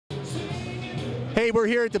Hey, we're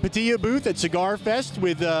here at the Padilla booth at Cigarfest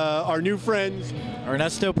with our new friends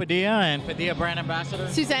Ernesto Padilla and Padilla brand ambassador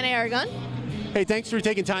Susana Aragon. Hey, thanks for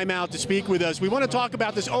taking time out to speak with us. We want to talk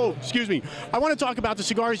about this. Oh, excuse me. I want to talk about the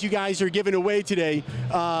cigars you guys are giving away today.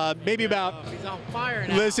 Maybe about. He's on fire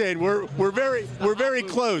now. Listen, we're very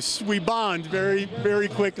close. We bond very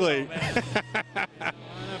quickly. I don't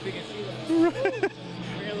know if you can see that.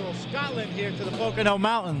 Bring a little Scotland here to the Pocono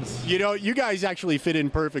Mountains. You know, you guys actually fit in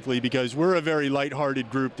perfectly because we're a very lighthearted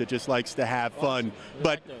group that just likes to have fun.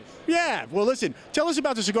 But yeah, well, listen. Tell us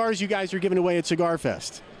about the cigars you guys are giving away at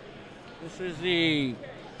Cigarfest. This is the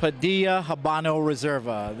Padilla Habano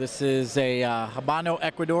Reserva. This is a Habano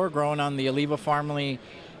Ecuador grown on the Oliva family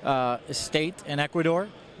estate in Ecuador.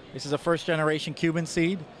 This is a first-generation Cuban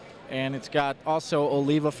seed, and it's got also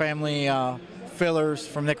Oliva family fillers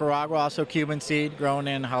from Nicaragua, also Cuban seed, grown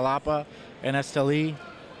in Jalapa and Esteli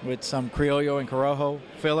with some Criollo and Corojo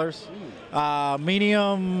fillers.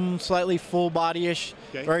 Medium, slightly full body-ish,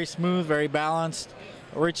 very smooth, very balanced.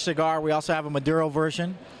 A rich cigar. We also have a Maduro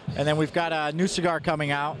version. And then we've got a new cigar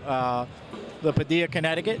coming out, the Padilla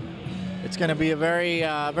Connecticut. It's going to be a very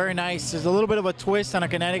nice. There's a little bit of a twist on a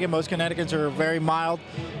Connecticut. Most Connecticut's are very mild.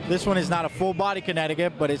 This one is not a full body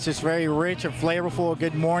Connecticut, but it's just very rich and flavorful.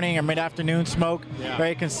 Good morning or mid-afternoon smoke. Yeah.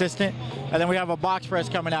 Very consistent. And then we have a box press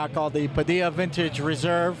coming out called the Padilla Vintage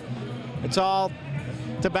Reserve. It's all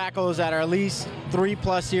tobaccos that are at least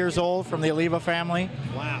 3+ years old from the Oliva family.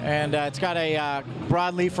 Wow. And it's got a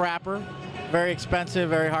broadleaf wrapper. Very expensive,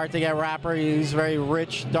 very hard to get wrapper. You use very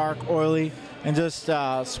rich, dark, oily, and just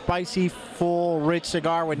spicy, full, rich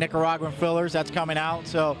cigar with Nicaraguan fillers. That's coming out.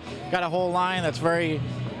 So got a whole line that's very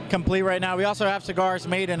complete right now. We also have cigars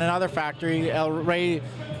made in another factory, El Rey.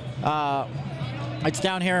 It's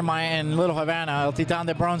down here in Little Havana, El Titan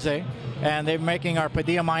de Bronce. And they're making our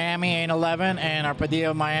Padilla Miami 811 and our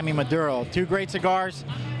Padilla Miami Maduro. Two great cigars,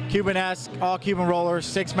 Cuban-esque, all Cuban rollers,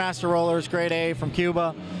 6 master rollers, grade A from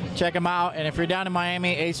Cuba. Check them out. And if you're down in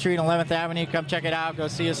Miami, 8th Street and 11th Avenue, come check it out. Go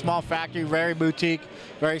see a small factory, very boutique,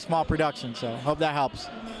 very small production. So hope that helps.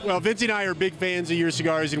 Well, Vince and I are big fans of your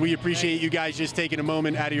cigars, and we appreciate you guys just taking a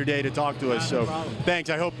moment out of your day to talk to us. So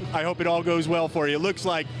thanks. I hope it all goes well for you. It looks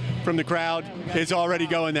like from the crowd, it's already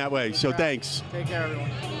going that way. So thanks. Take care,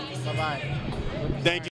 everyone. Bye-bye. Thank you.